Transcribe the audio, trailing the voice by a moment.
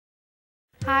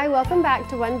Hi, welcome back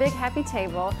to One Big Happy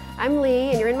Table. I'm Lee,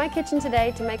 and you're in my kitchen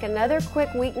today to make another quick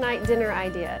weeknight dinner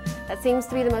idea. That seems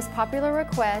to be the most popular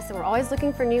request, and we're always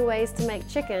looking for new ways to make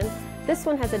chicken. This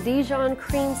one has a Dijon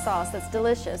cream sauce that's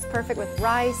delicious, perfect with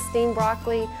rice, steamed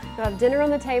broccoli. You'll have dinner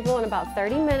on the table in about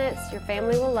 30 minutes. Your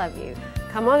family will love you.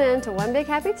 Come on in to One Big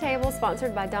Happy Table,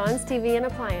 sponsored by Don's TV and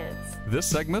Appliance. This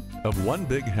segment of One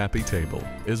Big Happy Table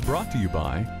is brought to you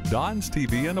by Don's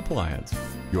TV and Appliance,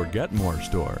 your Get More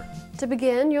store. To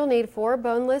begin, you'll need 4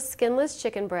 boneless, skinless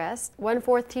chicken breasts,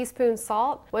 1/4 teaspoon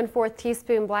salt, 1/4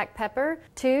 teaspoon black pepper,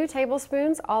 2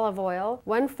 tablespoons olive oil,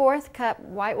 1/4 cup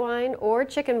white wine or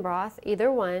chicken broth,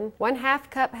 either one,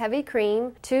 1/2 cup heavy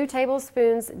cream, 2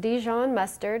 tablespoons Dijon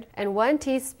mustard, and 1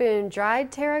 teaspoon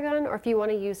dried tarragon, or if you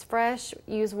want to use fresh,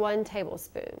 use 1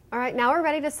 tablespoon. All right, now we're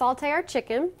ready to saute our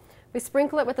chicken. We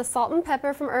sprinkle it with the salt and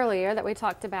pepper from earlier that we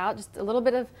talked about, just a little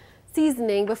bit of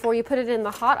seasoning before you put it in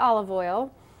the hot olive oil.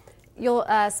 You'll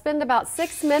spend about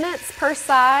 6 minutes per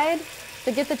side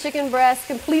to get the chicken breast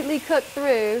completely cooked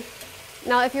through.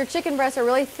 Now, if your chicken breasts are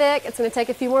really thick, it's going to take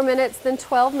a few more minutes than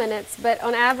 12 minutes, but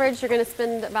on average, you're going to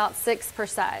spend about 6 per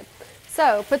side.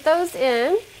 So put those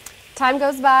in. Time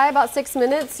goes by about 6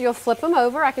 minutes. You'll flip them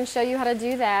over. I can show you how to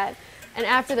do that. And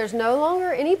after there's no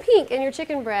longer any pink in your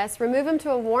chicken breast, remove them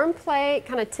to a warm plate,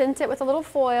 kind of tint it with a little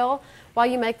foil while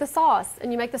you make the sauce.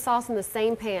 And you make the sauce in the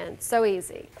same pan. So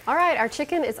easy. All right, our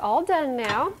chicken is all done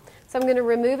now. So I'm going to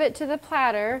remove it to the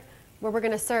platter where we're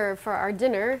going to serve for our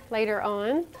dinner later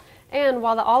on. And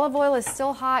while the olive oil is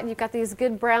still hot and you've got these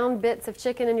good brown bits of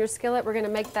chicken in your skillet, we're going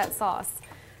to make that sauce.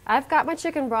 I've got my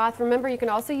chicken broth. Remember, you can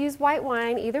also use white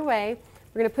wine, either way.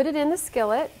 We're going to put it in the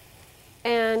skillet,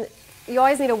 and you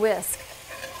always need a whisk.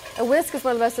 A whisk is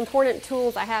one of the most important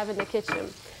tools I have in the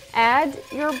kitchen. Add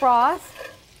your broth,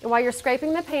 and while you're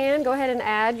scraping the pan, go ahead and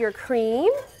add your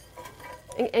cream,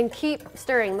 and keep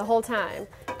stirring the whole time.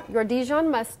 Your Dijon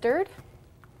mustard,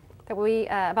 that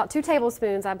about 2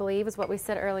 tablespoons, I believe, is what we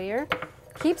said earlier.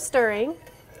 Keep stirring,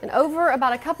 and over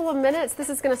about a couple of minutes, this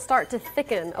is going to start to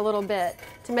thicken a little bit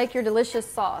to make your delicious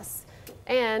sauce.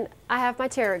 And I have my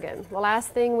tarragon, the last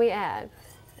thing we add.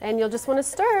 And you'll just want to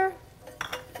stir,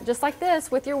 just like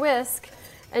this, with your whisk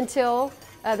until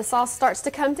the sauce starts to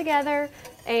come together,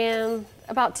 and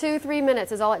about 2-3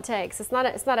 minutes is all it takes. It's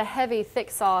not a heavy,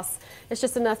 thick sauce. It's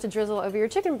just enough to drizzle over your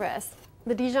chicken breast.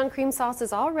 The Dijon cream sauce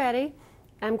is all ready.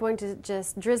 I'm going to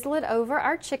just drizzle it over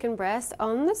our chicken breast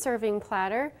on the serving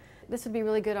platter. This would be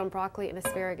really good on broccoli and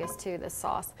asparagus too, this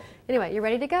sauce. Anyway, you're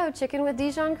ready to go. Chicken with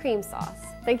Dijon cream sauce.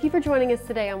 Thank you for joining us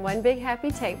today on One Big Happy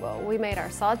Table. We made our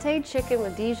sauteed chicken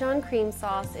with Dijon cream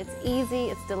sauce. It's easy,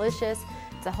 it's delicious.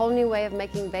 It's a whole new way of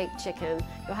making baked chicken.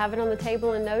 You'll have it on the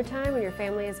table in no time, and your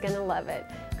family is going to love it.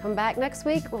 Come back next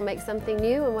week. We'll make something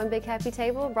new on One Big Happy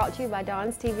Table, brought to you by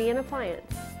Don's TV and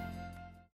Appliance.